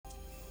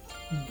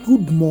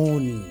Good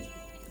morning.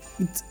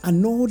 It's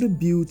another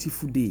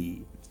beautiful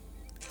day,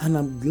 and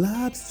I'm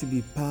glad to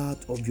be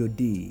part of your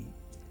day.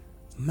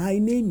 My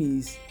name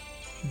is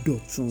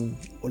Dotun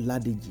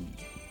Oladeji.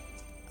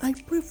 I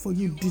pray for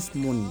you this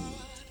morning,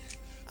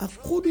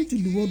 according to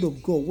the word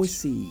of God, which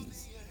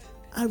says,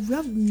 I will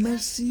have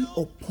mercy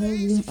upon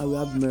whom I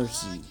will have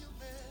mercy,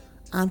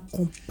 and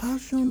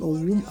compassion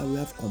on whom I will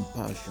have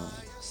compassion.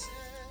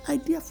 I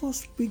therefore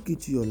speak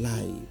into your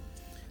life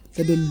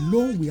that the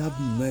Lord will have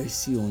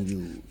mercy on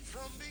you.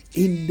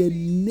 In the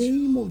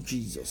name of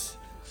Jesus,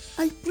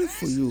 I pray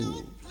for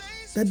you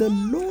that the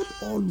Lord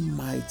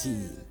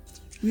Almighty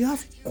will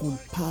have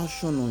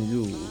compassion on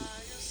you.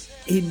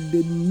 In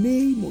the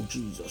name of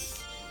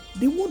Jesus,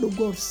 the word of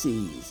God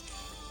says,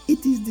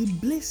 it is the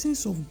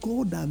blessings of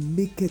God that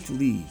make it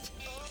rich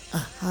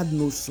and had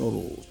no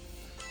sorrow.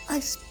 I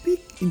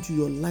speak into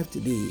your life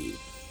today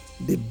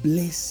the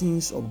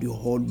blessings of the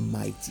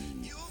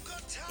Almighty.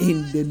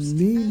 In the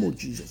name of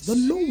Jesus, the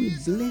Lord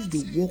will bless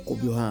the work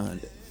of your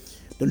hand.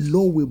 The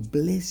Lord will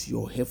bless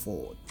your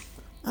effort,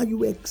 and you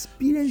will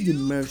experience the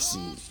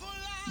mercy,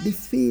 the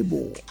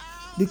favor,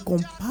 the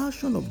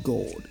compassion of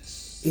God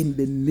in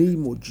the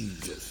name of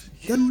Jesus.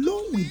 The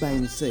Lord will by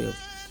himself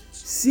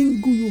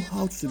single you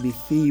out to be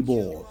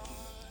favored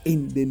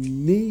in the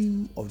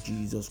name of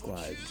Jesus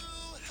Christ.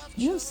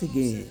 Once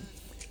again,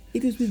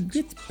 it is with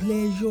great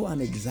pleasure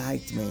and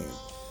excitement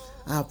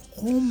I have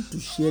come to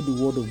share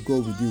the word of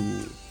God with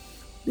you.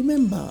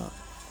 Remember,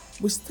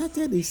 we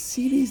started a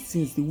series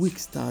since the week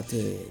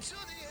started,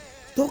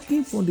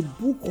 talking from the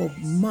book of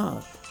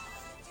Mark,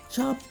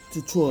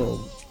 chapter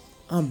 12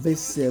 and verse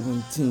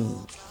 17.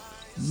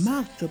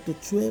 Mark chapter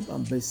 12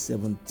 and verse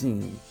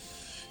 17.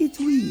 It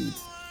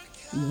reads,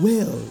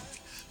 Well,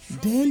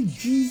 then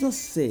Jesus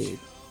said,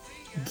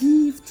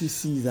 Give to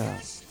Caesar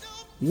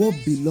what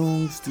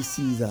belongs to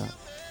Caesar,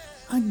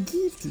 and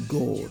give to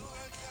God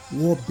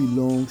what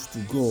belongs to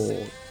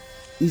God.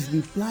 His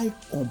reply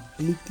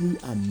completely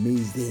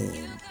amazed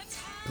them.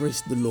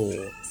 Praise the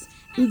Lord.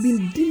 We've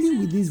been dealing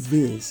with this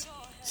verse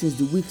since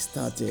the week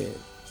started,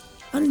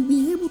 and we'll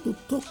be able to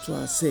talk to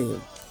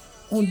ourselves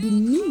on the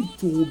need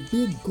to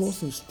obey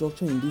God's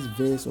instruction in this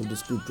verse of the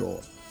scripture.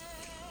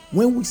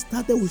 When we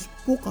started, we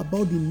spoke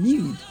about the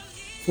need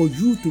for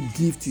you to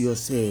give to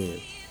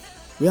yourself.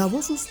 We have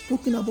also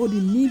spoken about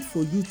the need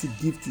for you to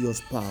give to your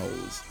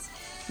spouse.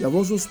 We have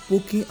also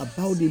spoken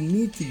about the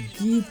need to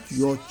give to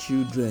your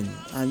children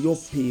and your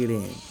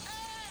parents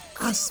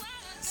as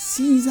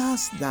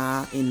Caesars that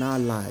are in our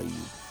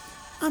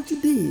life. And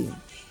today,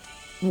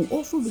 we'll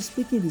also be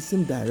speaking in the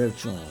same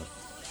direction.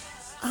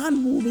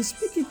 And we'll be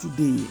speaking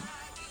today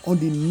on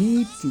the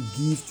need to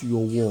give to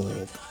your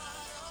work.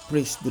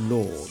 Praise the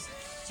Lord.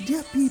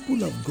 Dear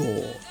people of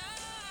God,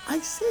 I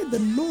said the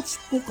Lord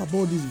spoke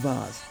about this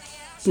verse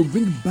to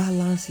bring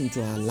balance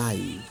into our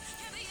life.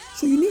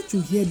 So you need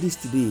to hear this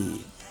today.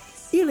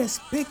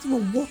 Irrespective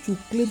of what you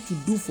claim to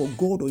do for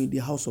God or in the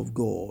house of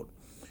God,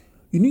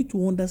 you need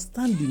to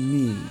understand the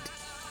need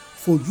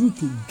for you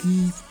to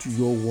give to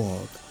your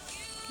work.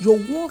 Your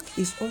work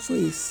is also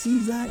a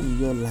Caesar in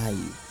your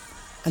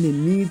life, and it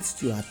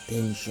needs your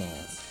attention.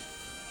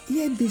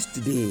 Hear this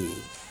today.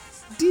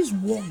 This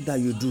work that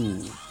you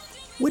do,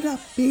 whether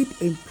paid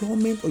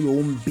employment or your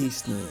own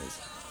business,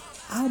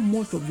 how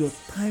much of your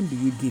time do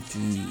you give to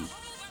it?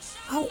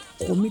 How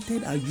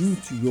committed are you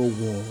to your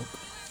work?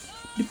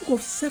 The book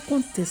of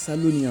 2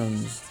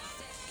 Thessalonians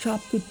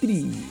chapter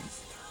 3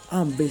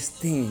 and verse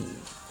 10.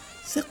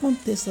 2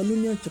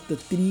 Thessalonians chapter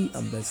 3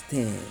 and verse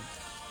 10.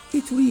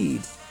 It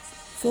reads,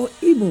 For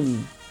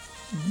even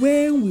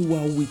when we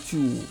were with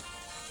you,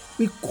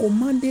 we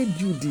commanded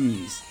you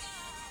this,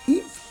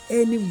 if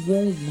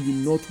anyone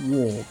will not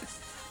walk,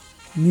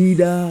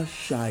 neither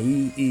shall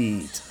he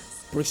eat.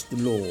 Praise the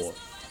Lord.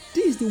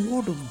 This is the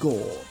word of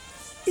God.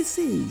 It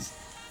says,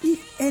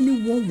 if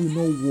anyone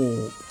will not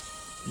walk,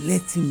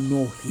 let him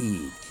not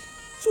eat.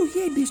 So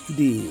hear this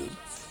today.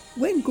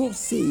 When God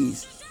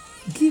says,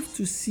 give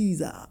to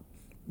Caesar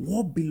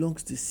what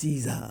belongs to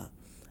Caesar,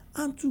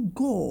 and to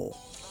God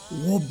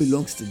what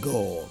belongs to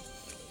God,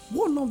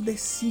 one of the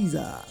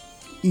Caesar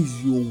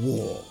is your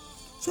work.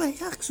 So I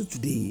ask you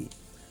today,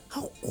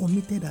 how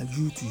committed are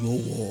you to your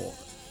work?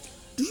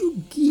 Do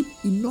you give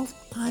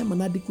enough time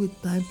and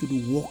adequate time to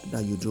the work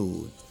that you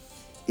do?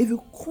 If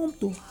you come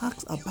to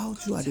ask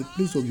about you at the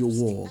place of your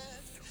work,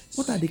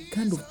 what are the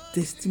kind of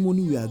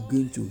testimony we are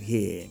going to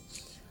hear?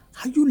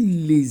 Are you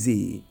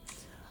lazy?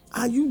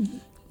 Are you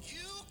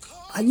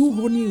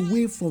running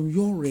away from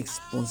your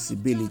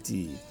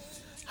responsibility?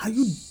 Are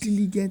you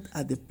diligent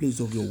at the place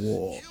of your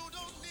work?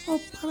 Or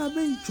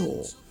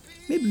peradventure,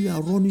 maybe you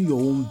are running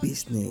your own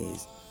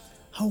business.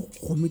 How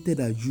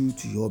committed are you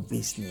to your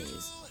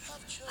business?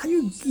 Are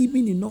you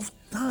giving enough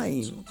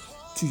time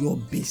to your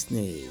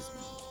business?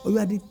 Or you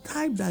are the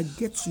type that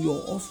gets to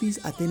your office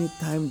at any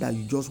time that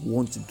you just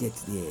want to get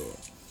there?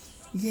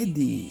 Hear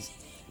this.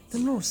 The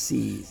Lord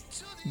says,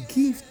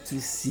 give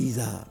to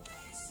Caesar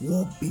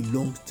what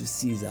belongs to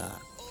Caesar.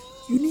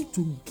 You need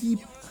to give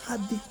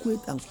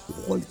adequate and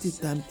quality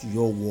time to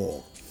your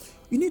work.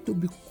 You need to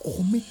be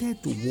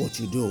committed to what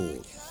you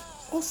do.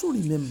 Also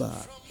remember,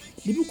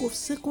 the book of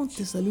 2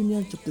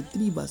 Thessalonians chapter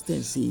 3 verse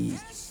 10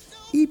 says,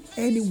 if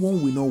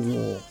anyone will not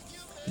walk,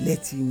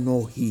 let him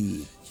not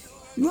heed.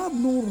 You have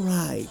no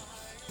right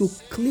to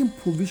claim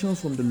provisions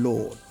from the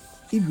Lord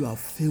if you have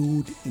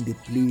failed in the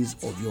place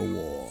of your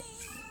work.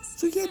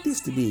 So hear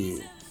this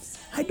today.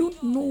 I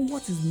don't know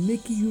what is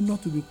making you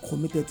not to be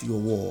committed to your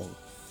work.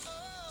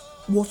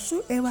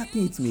 Whatsoever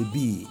thing it may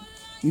be,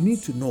 you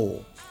need to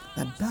know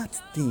that that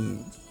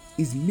thing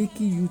is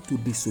making you to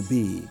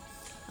disobey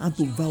and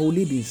to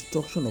violate the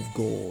instruction of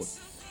God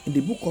in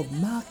the book of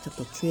Mark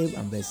chapter 12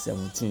 and verse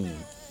 17,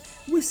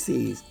 which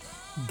says,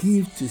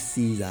 give to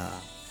Caesar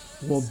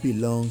what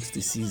belongs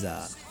to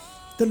Caesar.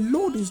 The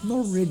Lord is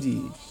not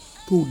ready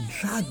to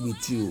drag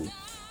with you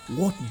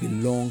what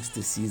belongs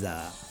to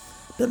Caesar.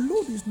 The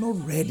Lord is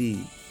not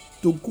ready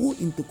to go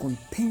into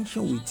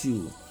contention with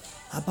you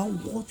about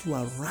what you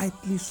are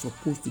rightly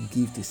supposed to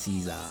give to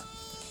Caesar.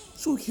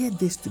 So hear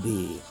this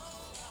today.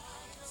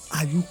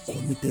 Are you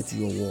committed to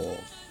your work?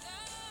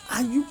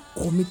 Are you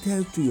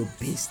committed to your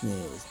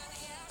business?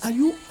 Are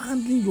you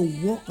handling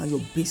your work and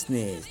your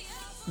business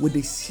with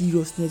the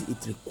seriousness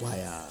it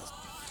requires?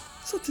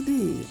 So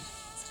today,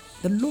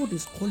 the Lord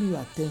is calling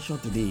your attention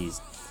to this.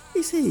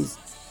 He says,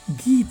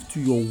 give to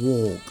your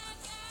work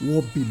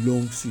what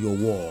belongs to your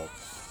work.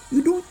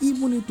 You don't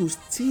even need to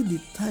steal the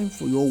time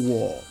for your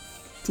work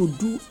to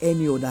do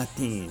any other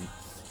thing.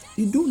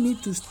 You don't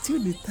need to steal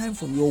the time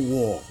from your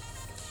work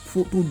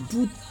to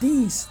do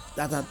things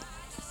that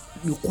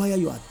require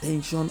your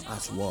attention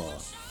as well.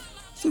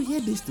 So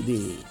hear this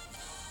today.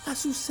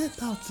 As you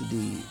set out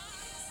today,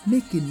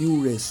 make a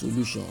new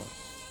resolution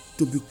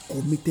to be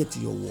committed to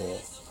your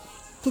work,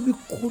 to be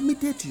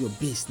committed to your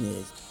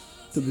business,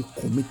 to be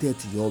committed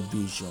to your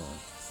vision.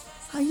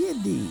 I hear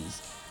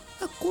this.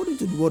 According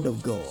to the word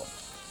of God,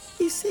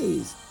 it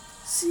says,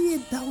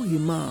 seest thou a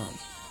man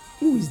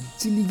who is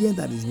diligent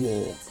at his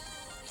work,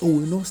 who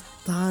will not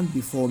stand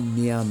before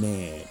mere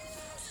men.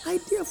 I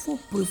therefore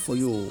pray for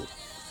you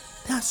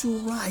that you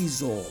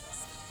rise up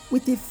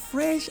with a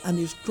fresh and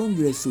a strong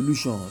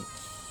resolution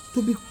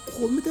to be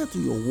committed to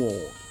your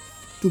work,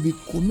 to be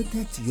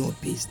committed to your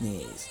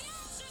business.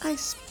 I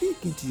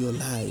speak into your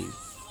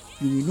life.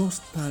 You will not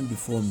stand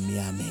before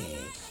mere men.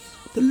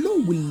 The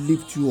Lord will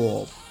lift you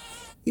up.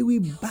 He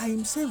will by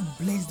himself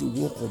bless the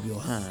work of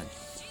your hand,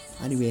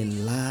 and he will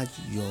enlarge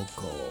your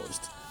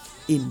coast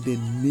in the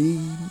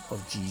name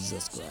of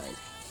Jesus Christ.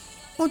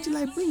 Until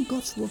I bring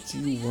God's word to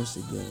you once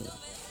again,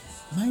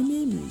 my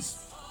name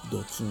is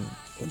Dotun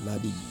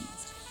Oladiyi.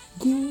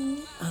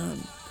 Go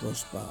and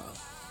prosper.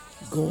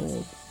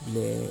 God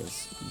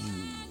bless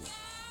you.